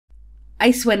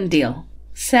Icewind Dale,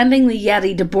 sending the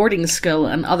Yeti to boarding school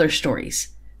and other stories.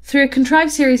 Through a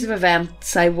contrived series of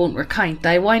events I won't recount,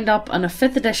 I wind up on a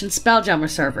 5th edition Spelljammer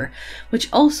server, which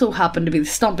also happened to be the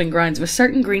stomping grounds of a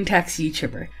certain green text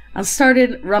YouTuber, and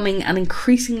started running an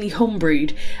increasingly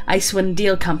homebrewed Icewind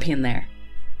Dale campaign there.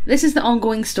 This is the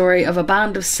ongoing story of a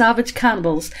band of savage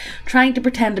cannibals trying to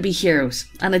pretend to be heroes,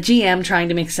 and a GM trying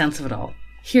to make sense of it all.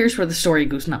 Here's where the story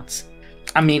goes nuts.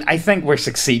 I mean, I think we're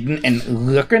succeeding in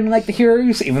looking like the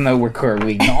heroes, even though we're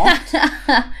clearly not.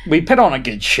 We put on a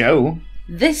good show.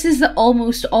 This is the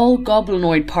almost all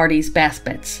Goblinoid party's best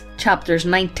bits, chapters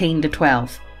 19 to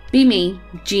 12. Be me,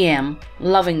 GM,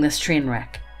 loving this train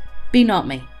wreck. Be not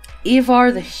me.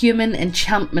 Avar, the human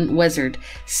enchantment wizard,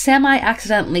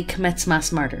 semi-accidentally commits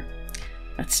mass murder.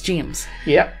 That's James.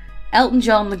 Yep. Elton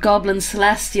John, the goblin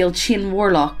celestial chain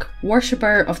warlock,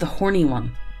 worshipper of the horny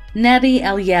one. Neddy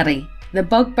El Yeti, the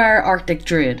bugbear arctic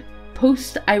druid,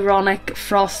 post-ironic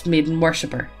frost maiden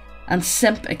worshipper, and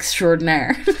simp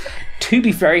extraordinaire. To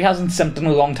be fair, he hasn't simped in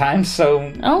a long time,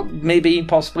 so maybe,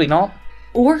 possibly not.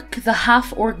 Orc, the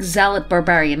half-orc zealot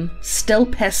barbarian, still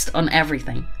pissed on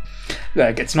everything.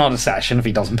 Look, it's not a session if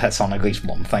he doesn't piss on at least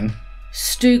one thing.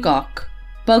 Stugok,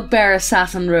 bugbear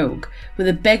assassin rogue, with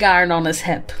a big iron on his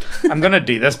hip. I'm gonna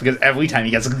do this because every time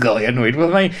he gets really annoyed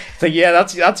with me, it's like, yeah,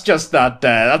 that's just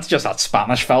that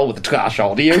Spanish fella with the trash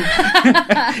audio.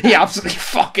 He absolutely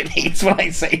fucking hates when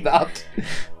I say that.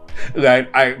 Right,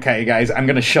 okay, guys, I'm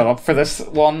going to shut up for this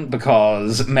one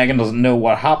because Megan doesn't know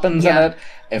what happens in it.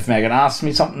 If Megan asks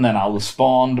me something, then I'll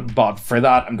respond, but for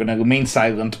that, I'm going to remain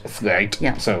silent. Right,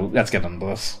 so let's get into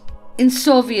this. In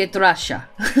Soviet Russia,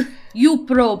 you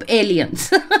probe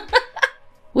aliens.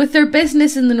 With their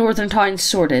business in the northern towns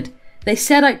sorted, they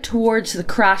set out towards the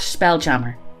crashed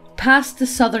Spelljammer, past the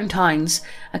southern towns,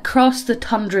 across the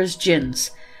tundra's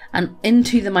dunes, and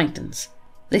into the mountains.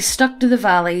 They stuck to the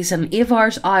valleys, and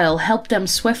Avar's Isle helped them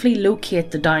swiftly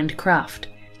locate the downed craft.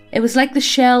 It was like the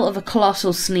shell of a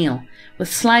colossal snail, with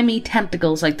slimy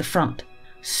tentacles out the front.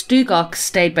 Stugok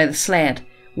stayed by the sled,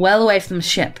 well away from the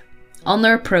ship. On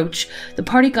their approach, the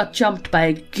party got jumped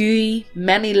by gooey,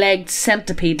 many-legged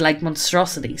centipede-like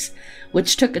monstrosities,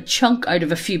 which took a chunk out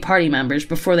of a few party members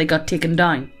before they got taken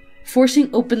down. Forcing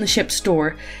open the ship's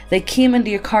door, they came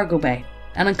into a cargo bay,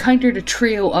 and encountered a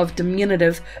trio of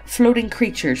diminutive, floating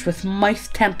creatures with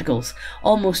mouth tentacles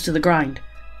almost to the ground,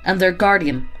 and their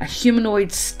guardian, a humanoid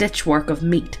stitchwork of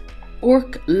meat.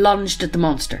 Orc lunged at the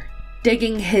monster,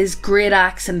 digging his great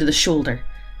axe into the shoulder.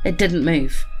 It didn't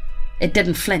move. It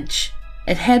didn't flinch.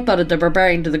 It headbutted the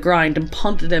barbarian to the ground and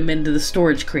punted him into the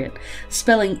storage crate,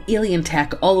 spilling alien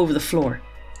tech all over the floor.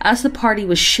 As the party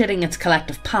was shitting its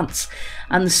collective pants,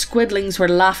 and the squidlings were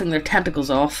laughing their tentacles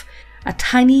off, a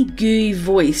tiny gooey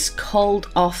voice called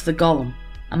off the golem,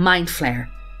 a mind flayer,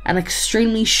 an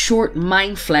extremely short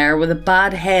mind flayer with a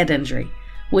bad head injury,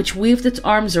 which waved its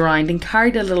arms around and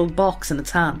carried a little box in its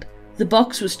hand. The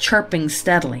box was chirping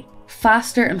steadily,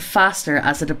 faster and faster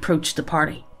as it approached the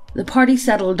party. The party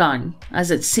settled down,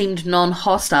 as it seemed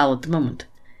non-hostile at the moment.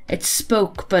 It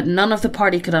spoke, but none of the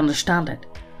party could understand it,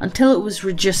 until it was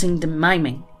reducing to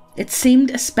miming. It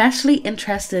seemed especially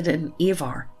interested in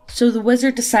Avar, so the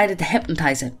wizard decided to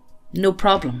hypnotise it. No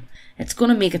problem. It's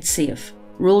going to make it safe.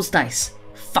 Rolls dice.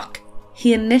 Fuck.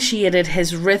 He initiated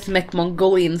his rhythmic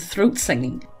Mongolian throat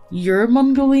singing. Your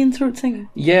Mongolian throat singing?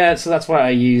 Yeah, so that's what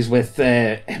I use with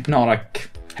hypnotic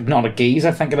gaze,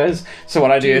 I think it is. So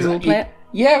what I do is... roleplay it?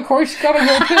 Yeah, of course, gotta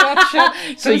roleplay that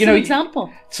shit. So, an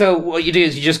example. So what you do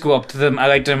is you just go up to them. I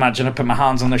like to imagine I put my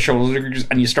hands on their shoulders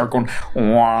and you start going...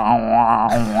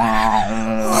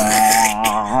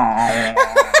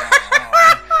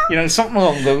 something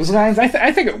along those lines.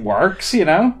 I think it works,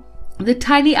 The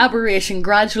tiny aberration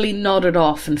gradually nodded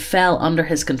off and fell under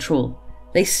his control.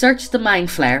 They searched the mind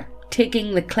flayer,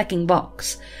 taking the clicking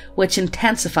box, which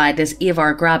intensified as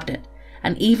Avar grabbed it,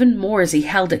 and even more as he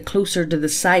held it closer to the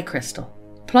psi crystal.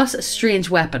 Plus a strange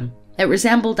weapon. It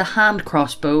resembled a hand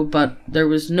crossbow, but there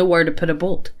was nowhere to put a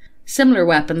bolt. Similar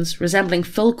weapons, resembling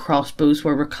full crossbows,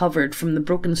 were recovered from the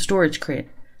broken storage crate.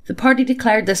 The party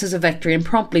declared this as a victory and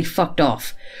promptly fucked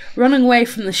off, running away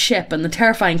from the ship and the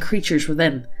terrifying creatures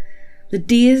within. The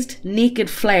dazed, naked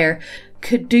flare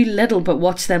could do little but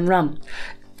watch them run.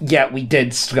 Yeah, we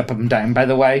did strip him down, by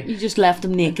the way. You just left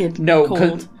him naked, no,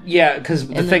 cold, because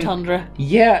the tundra.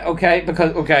 Yeah,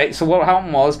 okay, so what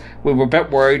happened was, we were a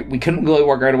bit worried, we couldn't really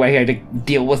work out a way how to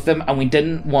deal with them, and we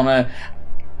didn't want to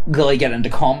really get into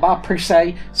combat, per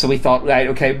se, so we thought, right,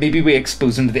 okay, maybe we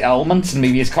expose him to the elements, and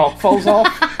maybe his cock falls off.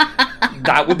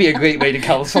 that would be a great way to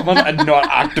kill someone and not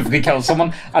actively kill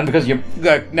someone. And because you,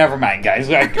 like, never mind, guys.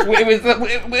 Like,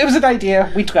 it was an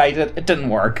idea. We tried it. It didn't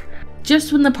work.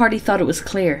 Just when the party thought it was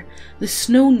clear, the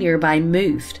snow nearby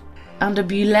moved, and a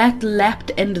bulette leapt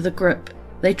into the group.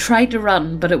 They tried to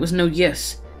run, but it was no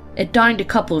use. It downed a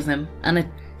couple of them, and it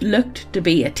looked to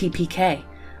be a TPK,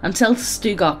 until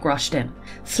Stugok rushed in,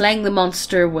 slaying the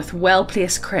monster with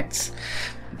well-placed crits.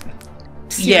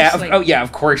 Seriously. Yeah,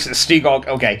 of course, Stugok,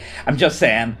 okay, I'm just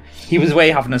saying, he was away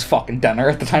having his fucking dinner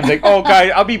at the time, like, oh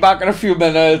guys, I'll be back in a few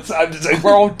minutes, I'm just like,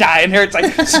 we're all dying here, it's like,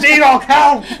 Stugok,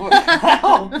 help!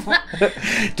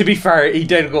 Help! To be fair, he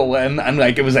did go in, and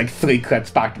like, it was like 3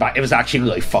 crits back to back, it was actually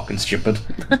really fucking stupid.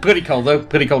 Pretty cool though,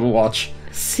 pretty cool to watch.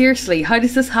 Seriously, how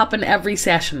does this happen every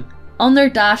session? On their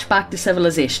dash back to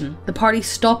civilization, the party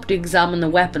stopped to examine the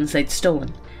weapons they'd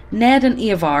stolen. Ned and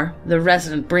Ivar, the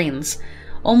resident brains,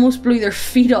 almost blew their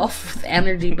feet off with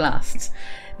energy blasts.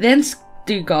 Then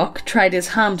Stugok tried his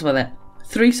hand with it,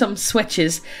 threw some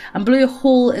switches, and blew a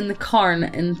hole in the cairn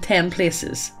in 10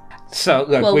 places. So,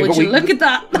 look, well, would you look at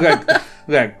that?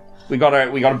 Look, we got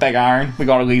a big iron, we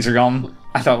got a laser gun.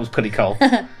 I thought it was pretty cool.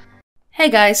 Hey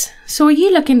guys, so are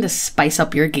you looking to spice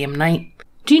up your game night?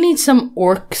 Do you need some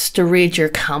orcs to raid your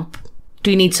camp?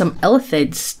 Do you need some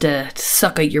illithids to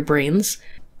suck out your brains?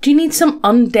 Do you need some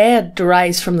undead to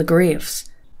rise from the graves?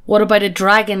 What about a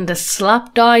dragon to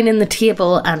slap down in the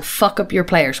table and fuck up your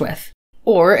players with?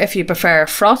 Or, if you prefer a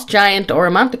frost giant or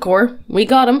a manticore, we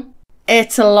got 'em.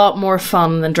 It's a lot more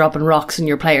fun than dropping rocks in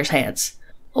your players' heads.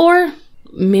 Or,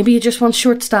 maybe you just want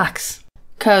short stacks,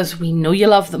 'cause we know you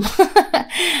love them.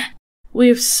 We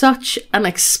have such an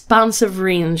expansive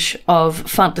range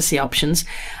of fantasy options,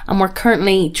 and we're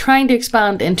currently trying to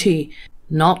expand into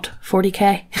not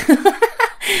 40k.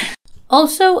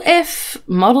 Also, if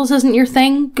models isn't your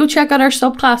thing, go check out our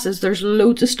subclasses. There's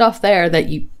loads of stuff there that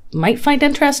you might find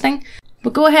interesting.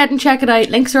 But go ahead and check it out.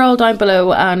 Links are all down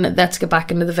below, and let's get back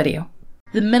into the video.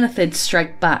 The Minithids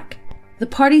strike back. The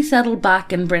party settled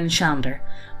back in Bryn Shander,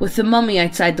 with the mummy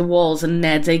outside the walls in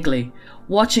Ned's igloo,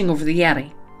 watching over the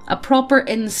Yeti. A proper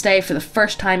inn-stay for the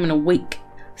first time in a week.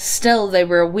 Still, they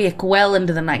were awake well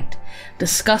into the night,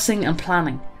 discussing and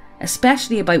planning,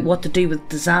 especially about what to do with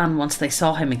Dazan once they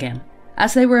saw him again.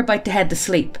 As they were about to head to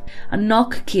sleep, a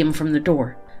knock came from the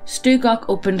door. Stugok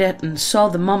opened it and saw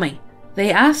the mummy.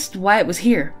 They asked why it was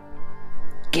here.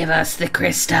 "Give us the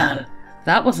crystal."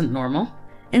 That wasn't normal.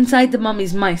 Inside the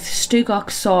mummy's mouth,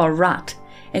 Stugok saw a rat.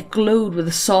 It glowed with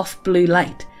a soft blue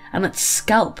light, and its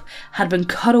scalp had been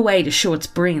cut away to show its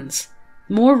brains.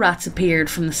 More rats appeared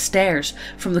from the stairs,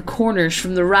 from the corners,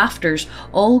 from the rafters,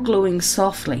 all glowing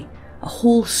softly. A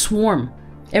whole swarm.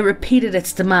 It repeated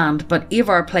its demand, but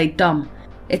Ivar played dumb.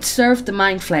 It served the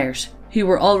mind flayers, who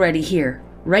were already here,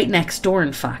 right next door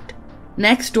in fact.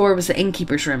 Next door was the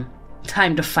innkeeper's room.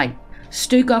 Time to fight.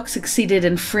 Stugok succeeded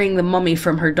in freeing the mummy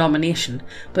from her domination,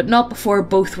 but not before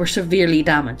both were severely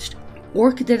damaged.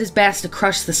 Orc did his best to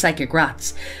crush the psychic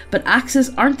rats, but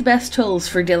axes aren't the best tools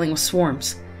for dealing with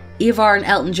swarms. Ivar and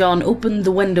Elton John opened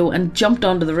the window and jumped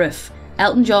onto the roof.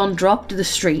 Elton John dropped to the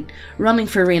street, running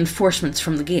for reinforcements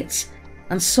from the gates,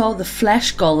 and saw the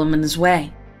flesh golem in his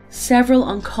way. Several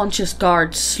unconscious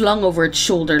guards slung over its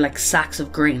shoulder like sacks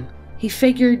of grain. He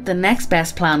figured the next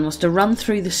best plan was to run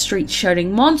through the street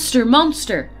shouting, "Monster!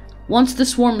 Monster!" Once the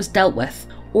swarm was dealt with,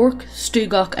 Orc,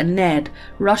 Stugok and Ned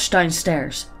rushed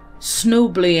downstairs. Snow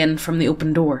blew in from the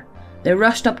open door. They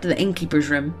rushed up to the innkeeper's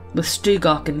room, with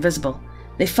Stugok invisible.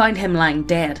 They found him lying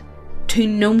dead. 2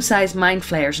 gnome-sized mind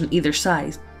flayers on either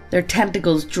side, their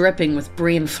tentacles dripping with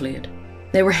brain fluid.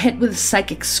 They were hit with a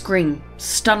psychic scream,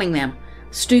 stunning them.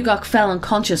 Stugok fell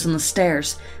unconscious on the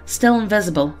stairs, still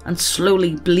invisible and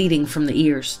slowly bleeding from the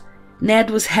ears.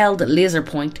 Ned was held at laser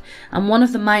point, and one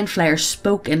of the mind flayers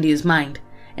spoke into his mind,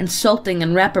 insulting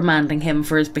and reprimanding him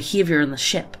for his behaviour on the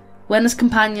ship, when his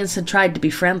companions had tried to be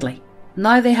friendly.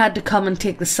 Now they had to come and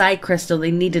take the psi crystal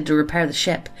they needed to repair the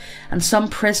ship, and some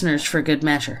prisoners for good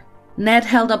measure. Ned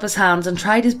held up his hands and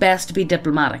tried his best to be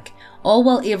diplomatic, all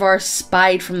while Ivar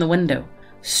spied from the window.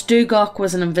 Stugok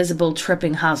was an invisible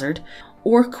tripping hazard,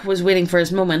 Orc was waiting for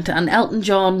his moment, and Elton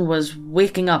John was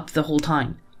waking up the whole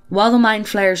time. While the mind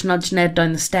flayers nudged Ned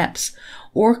down the steps,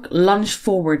 Orc lunged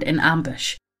forward in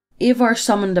ambush. Ivar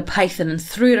summoned a python and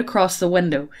threw it across the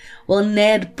window, while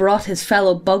Ned brought his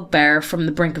fellow bugbear from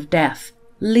the brink of death.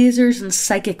 Lasers and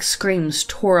psychic screams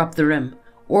tore up the room.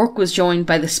 Orc was joined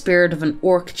by the spirit of an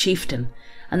orc chieftain,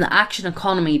 and the action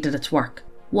economy did its work.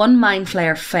 One mind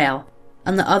flayer fell,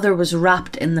 and the other was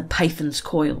wrapped in the python's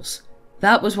coils.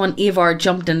 That was when Ivar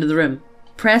jumped into the room,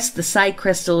 pressed the psi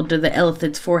crystal to the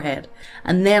illithid's forehead,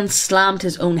 and then slammed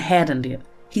his own head into it.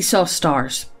 He saw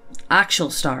stars. Actual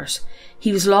stars.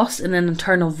 He was lost in an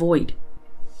eternal void.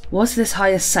 Was this how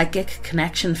a psychic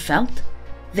connection felt?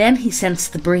 Then he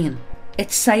sensed the brain.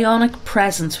 Its psionic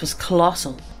presence was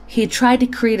colossal. He had tried to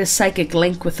create a psychic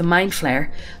link with the Mind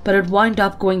Flayer, but had wound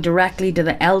up going directly to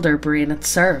the elder brain it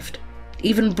served.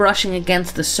 Even brushing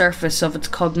against the surface of its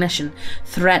cognition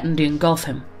threatened to engulf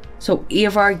him. So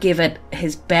Avar gave it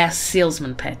his best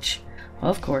salesman pitch.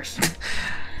 Of course.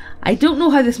 I don't know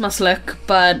how this must look,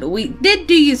 but we did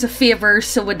do you a favour,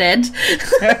 so we did.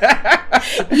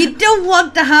 You don't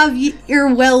want to have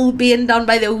your will being done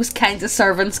by those kinds of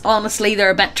servants. Honestly, they're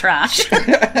a bit trash. How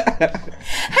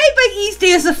about you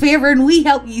do us a favour and we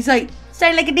help you out?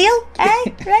 Sound like a deal?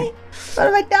 Eh? Right? What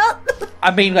about that?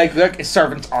 I mean, like, look, if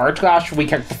servants are trash, we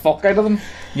kick the fuck out of them.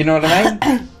 You know what I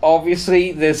mean?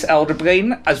 Obviously, this elder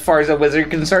brain, as far as a wizard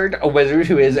concerned, a wizard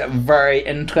who is very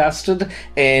interested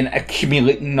in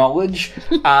accumulating knowledge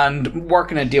and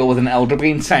working a deal with an elder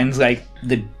brain sounds like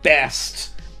the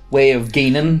best way of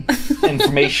gaining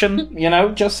information, you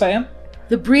know, just saying.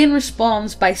 The brain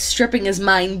responds by stripping his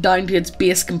mind down to its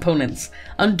base components,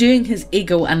 undoing his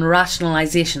ego and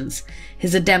rationalizations,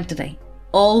 his identity,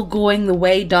 all going the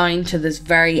way down to this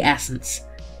very essence.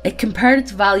 It compared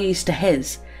its values to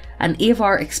his, and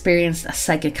Avar experienced a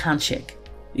psychic handshake.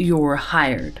 You're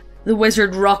hired. The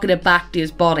wizard rocketed back to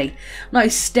his body, now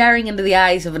staring into the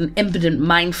eyes of an impotent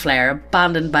mind flayer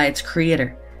abandoned by its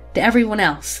creator. To everyone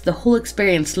else, the whole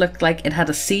experience looked like it had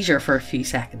a seizure for a few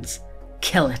seconds.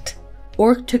 Kill it.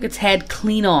 Orc took its head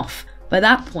clean off. By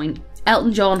that point,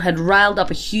 Elton John had riled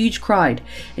up a huge crowd,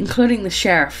 including the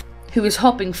sheriff, who was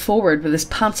hopping forward with his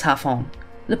pants half on.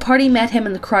 The party met him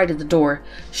in the crowd at the door,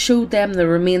 showed them the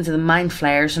remains of the mind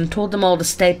flayers and told them all to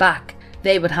stay back.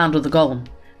 They would handle the golem.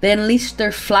 They unleashed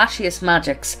their flashiest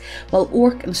magics, while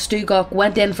Orc and Stugok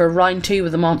went in for round 2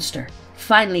 with the monster,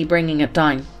 finally bringing it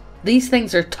down. These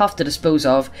things are tough to dispose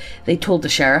of, they told the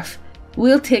sheriff.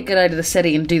 We'll take it out of the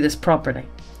city and do this properly.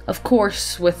 Of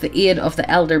course, with the aid of the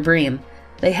elder brain,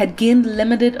 they had gained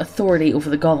limited authority over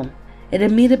the golem. It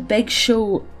had made a big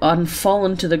show on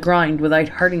falling to the ground without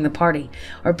hurting the party,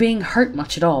 or being hurt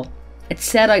much at all. It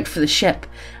set out for the ship,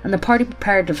 and the party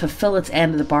prepared to fulfill its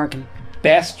end of the bargain.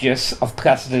 Best use of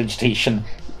prestidigitation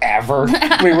ever.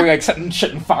 We were like sitting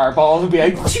shooting fireballs and be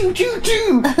like, choo choo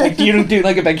choo, like, you know, doing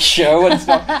like a big show and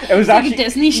stuff. It was like actually a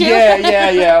Disney show.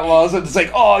 Yeah, it was. And it's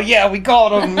like, oh yeah, we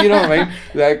got him. You know what I mean?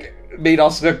 Like, made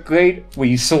us look great.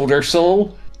 We sold our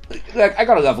soul. Like, I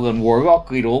got a level in Warlock,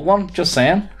 great old one. Just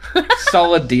saying.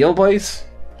 Solid deal, boys.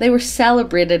 They were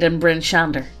celebrated in Bryn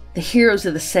Shander, the heroes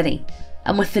of the city,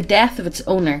 and with the death of its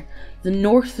owner, the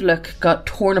North Look got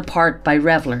torn apart by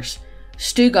revellers.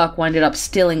 Stugok winded up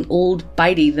stealing old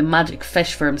Bitey the magic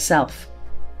fish for himself.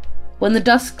 When the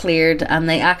dust cleared and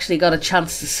they actually got a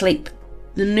chance to sleep,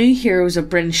 the new heroes of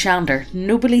Bryn Shander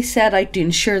nobly set out to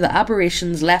ensure the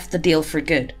aberrations left the deal for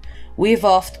good, wave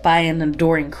offed by an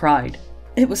adoring crowd.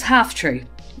 It was half true,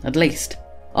 at least.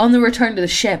 On the return to the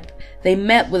ship, they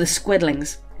met with the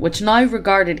Squidlings, which now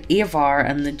regarded Avar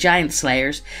and the Giant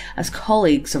Slayers as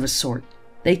colleagues of a sort.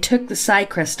 They took the Psi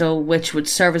Crystal, which would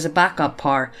serve as a backup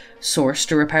power source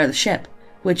to repair the ship,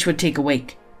 which would take a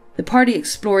week. The party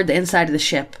explored the inside of the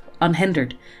ship,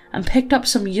 unhindered, and picked up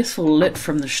some useful loot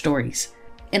from their stories.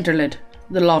 Interlude: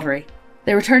 the lottery.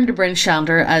 They returned to Bryn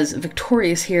Shander as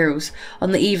victorious heroes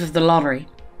on the eve of the lottery.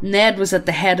 Ned was at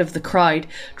the head of the crowd,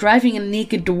 driving a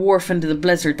naked dwarf into the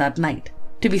blizzard that night,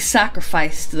 to be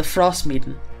sacrificed to the Frost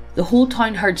Maiden. The whole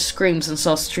town heard screams and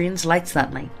saw strange lights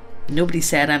that night. Nobody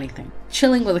said anything,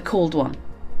 chilling with a cold one.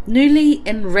 Newly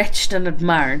enriched and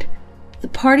admired, the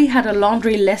party had a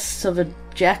laundry list of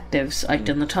objectives out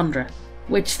in the tundra,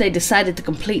 which they decided to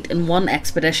complete in one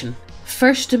expedition.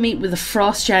 First, to meet with the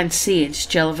frost giant sage,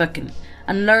 Jelavukin,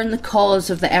 and learn the cause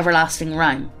of the everlasting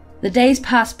rime. The days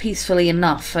passed peacefully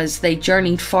enough as they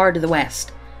journeyed far to the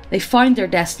west. They found their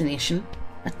destination,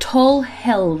 a tall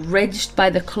hill ridged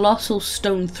by the colossal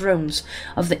stone thrones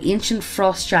of the ancient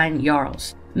frost giant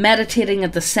Jarls. Meditating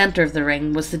at the centre of the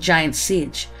ring was the giant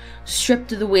sage, stripped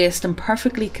to the waist and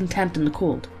perfectly content in the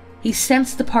cold. He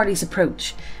sensed the party's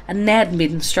approach, and Ned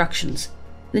made instructions.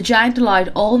 The giant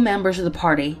allowed all members of the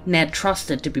party Ned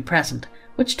trusted to be present,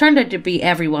 which turned out to be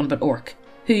everyone but Orc,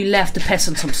 who left to piss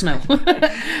in some snow.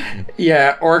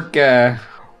 Yeah, Orc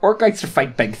likes to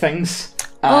fight big things.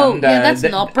 And, let's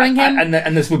not bring him.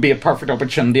 And this would be a perfect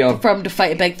opportunity for him to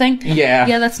fight a big thing. Yeah.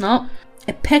 Yeah, that's not.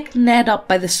 It picked Ned up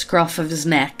by the scruff of his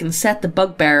neck and set the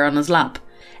bugbear on his lap.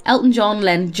 Elton John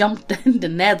then jumped into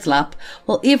Ned's lap,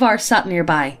 while Avar sat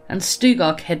nearby, and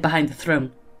Stugok hid behind the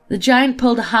throne. The giant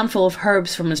pulled a handful of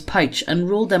herbs from his pouch and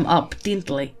rolled them up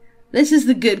daintily. "This is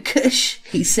the good kush,"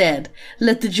 he said,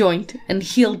 lit the joint,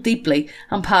 inhaled deeply,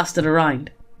 and passed it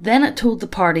around. Then it told the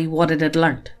party what it had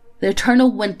learnt. The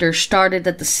eternal winter started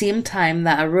at the same time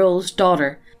that Arul's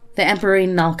daughter, the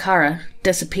Emperorine Nalkara,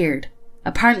 disappeared,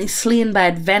 apparently slain by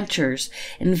adventurers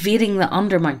invading the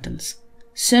Undermountains.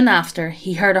 Soon after,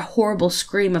 he heard a horrible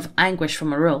scream of anguish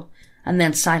from Arul, and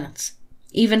then silence.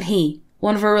 Even he,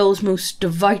 one of Arul's most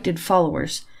devoted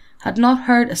followers, had not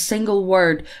heard a single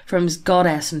word from his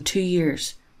goddess in 2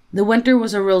 years. The winter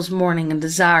was Arul's mourning and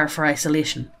desire for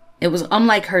isolation. It was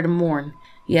unlike her to mourn,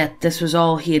 yet this was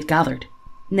all he had gathered.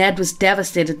 Ned was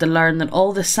devastated to learn that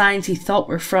all the signs he thought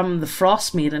were from the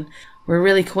Frost Maiden were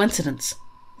really coincidence.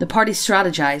 The party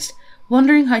strategized,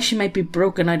 wondering how she might be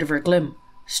broken out of her gloom.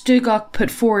 Stugok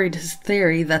put forward his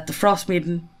theory that the Frost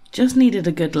Maiden just needed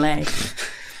a good leg.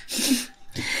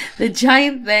 The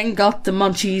giant then got the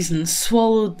munchies and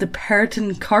swallowed the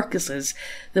puritan carcasses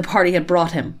the party had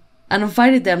brought him, and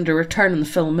invited them to return on the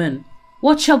full moon.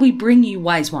 "What shall we bring you,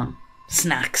 wise one?"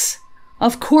 "Snacks."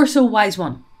 "Of course, O wise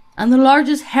one, and the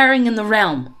largest herring in the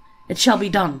realm. It shall be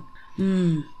done."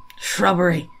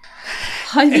 Shrubbery.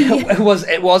 How the...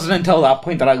 It wasn't until that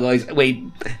point that I realised, wait,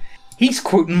 he's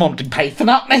quoting Monty Python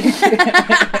at me.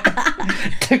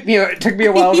 took me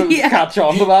a while to catch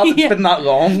on to that. It's been that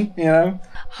long, you know.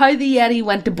 How the Yeti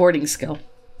went to boarding school.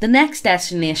 The next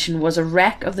destination was a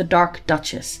wreck of the Dark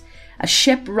Duchess, a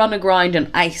ship run aground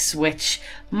on ice which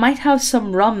might have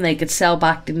some rum they could sell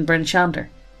back in Bryn Shander.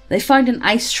 They found an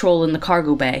ice troll in the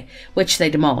cargo bay, which they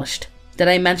demolished. Did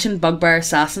I mention bugbear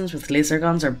assassins with laser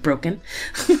guns are broken?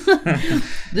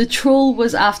 The troll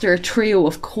was after a trio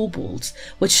of kobolds,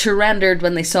 which surrendered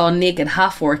when they saw a naked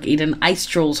half-orc eat an ice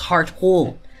troll's heart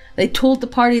whole. They told the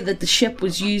party that the ship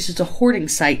was used as a hoarding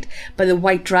site by the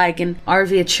white dragon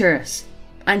Arviaturis,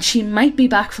 and she might be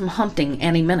back from hunting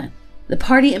any minute. The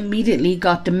party immediately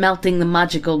got to melting the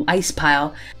magical ice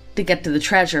pile to get to the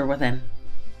treasure within.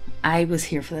 I was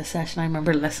here for this session. I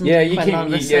remember listening to quite a lot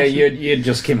of this session. You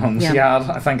just came home, so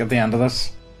I think, at the end of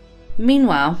this.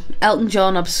 Meanwhile, Elton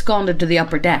John absconded to the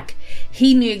upper deck.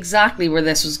 He knew exactly where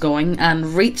this was going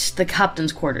and reached the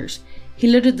captain's quarters. He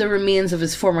looted the remains of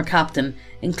his former captain,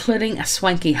 including a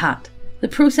swanky hat. The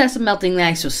process of melting the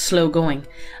ice was slow going,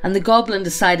 and the goblin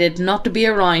decided not to be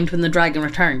around when the dragon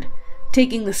returned,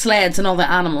 taking the sleds and all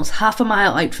the animals half a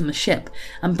mile out from the ship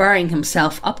and burying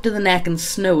himself up to the neck in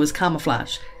snow as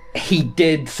camouflage. He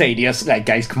did say to us, like,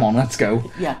 guys, come on, let's go.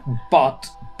 Yeah. But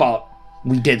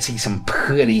we did see some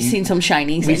pretty... You've seen some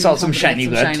shinies. We saw some shiny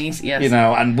loot, shinies, yes. You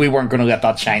know, and we weren't going to let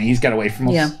that shinies get away from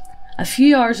us. Yeah. A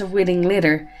few hours of waiting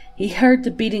later, he heard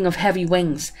the beating of heavy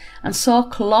wings and saw a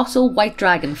colossal white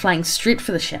dragon flying straight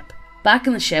for the ship. Back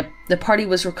in the ship, the party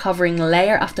was recovering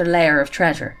layer after layer of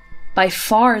treasure. By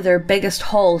far their biggest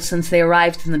haul since they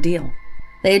arrived in the deal.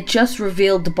 They had just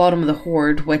revealed the bottom of the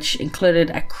hoard, which included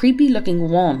a creepy-looking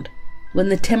wand, when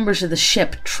the timbers of the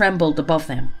ship trembled above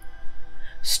them.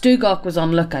 Stugok was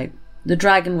on lookout. The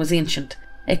dragon was ancient.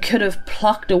 It could have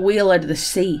plucked a whale out of the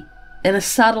sea. In a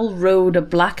saddle rode a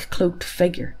black-cloaked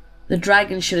figure. The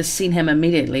dragon should have seen him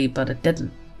immediately, but it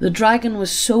didn't. The dragon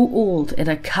was so old it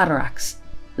had cataracts.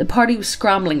 The party was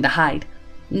scrambling to hide.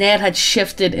 Ned had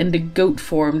shifted into goat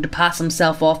form to pass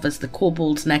himself off as the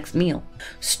kobold's next meal.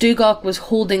 Stugok was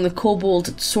holding the kobolds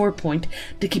at sword point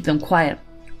to keep them quiet.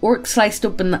 Orc sliced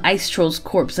open the ice troll's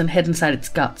corpse and hid inside its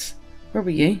guts. Where were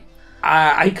you?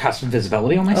 I cast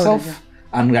invisibility on myself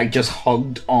and I just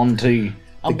hugged onto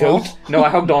the goat. No, I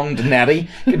hugged on to Nettie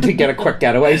to get a quick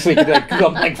getaway so he could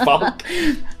come like fuck.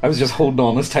 I was just holding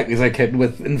on as tightly as I could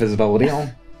with invisibility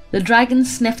on. The dragon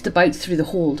sniffed about through the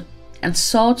hold and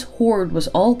saw its hoard was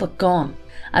all but gone.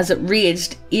 As it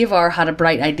raged, Ivar had a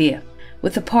bright idea.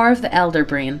 With the power of the Elder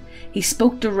Brain, he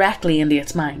spoke directly into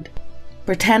its mind.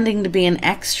 Pretending to be an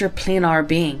extra-planar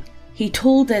being, he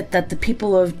told it that the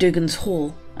people of Dugan's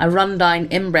Hole, a run-down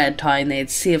inbred town they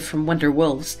had saved from winter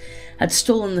wolves, had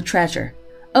stolen the treasure.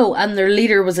 Oh, and their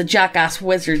leader was a jackass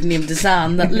wizard named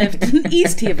Dazan that lived in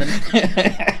East Haven.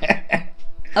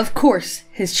 Of course,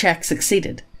 his check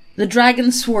succeeded. The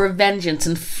dragon swore vengeance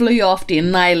and flew off to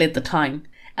annihilate the town.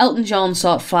 Elton John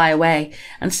saw it fly away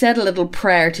and said a little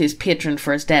prayer to his patron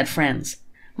for his dead friends.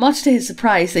 Much to his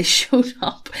surprise, they showed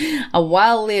up a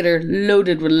while later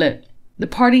loaded with loot. The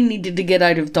party needed to get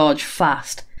out of Dodge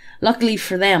fast. Luckily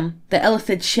for them, the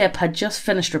Illithid ship had just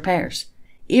finished repairs.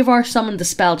 Ivar summoned the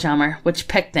Spelljammer, which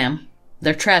picked them,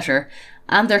 their treasure,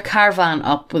 and their caravan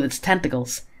up with its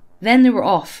tentacles. Then they were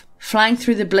off, flying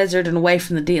through the blizzard and away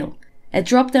from the deal. It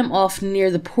dropped them off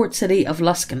near the port city of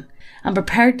Luskan, and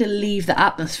prepared to leave the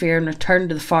atmosphere and return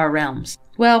to the far realms.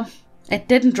 Well, it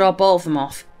didn't drop all of them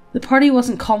off. The party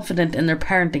wasn't confident in their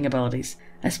parenting abilities,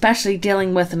 especially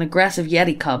dealing with an aggressive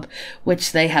Yeti cub,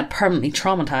 which they had permanently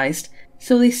traumatized,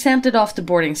 so they sent it off to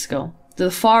boarding school, to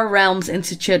the Far Realms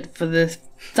Institute for the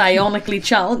Psionically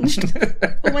Challenged.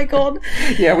 Oh my god.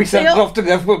 Yeah, we sent it off to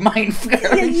live with mind flayers.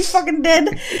 Yeah, you fucking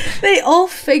did. They all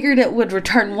figured it would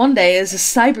return one day as a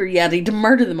cyber Yeti to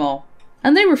murder them all.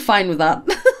 And they were fine with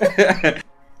that.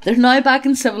 They're now back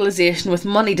in civilization with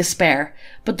money to spare,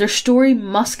 but their story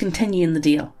must continue in the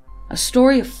deal. A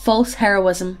story of false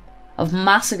heroism, of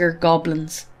massacre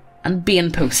goblins, and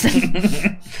being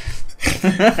posting.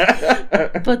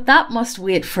 But that must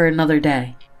wait for another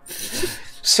day.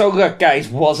 So look, guys,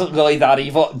 was it really that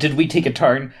evil? Did we take a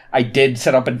turn? I did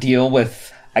set up a deal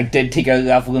with... I did take a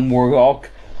level in Warlock.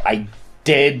 I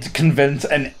did convince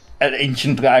an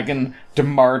ancient dragon to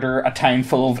murder a town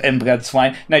full of inbred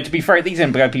swine. Now, to be fair, these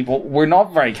inbred people were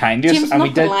not very kind to us. James, and not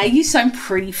we did gonna lie, you sound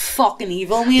pretty fucking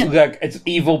evil, mate. Look, it's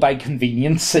evil by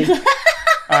convenience sake.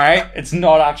 Alright? It's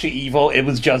not actually evil, it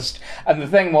was just... And the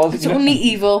thing was... It's only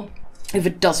evil if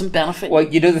it doesn't benefit. Well,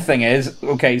 you know, the thing is,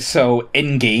 okay, so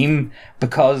in-game,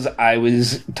 because I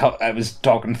was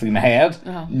talking through my head,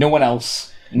 no one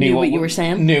else Knew what you were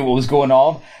saying? Knew what was going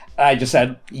on. I just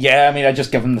said, yeah, I mean, I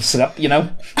just give them the slip, you know?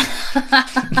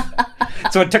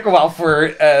 So it took a while for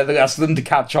the rest of them to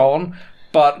catch on.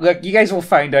 But look, you guys will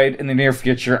find out in the near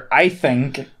future. I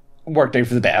think it worked out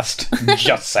for the best.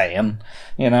 Just saying,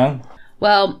 you know?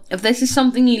 Well, if this is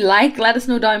something you like, let us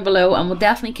know down below, and we'll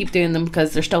definitely keep doing them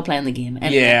because they're still playing the game.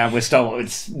 Anyway. Yeah, we're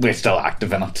still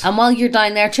active in it. And while you're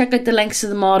down there, check out the links to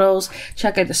the models,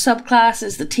 check out the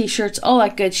subclasses, the t-shirts, all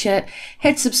that good shit.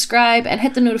 Hit subscribe and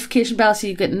hit the notification bell so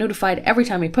you get notified every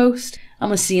time we post.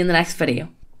 And we'll see you in the next video.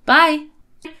 Bye!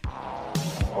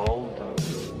 All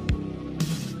those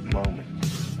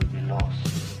moments will be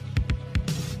lost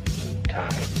in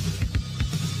time.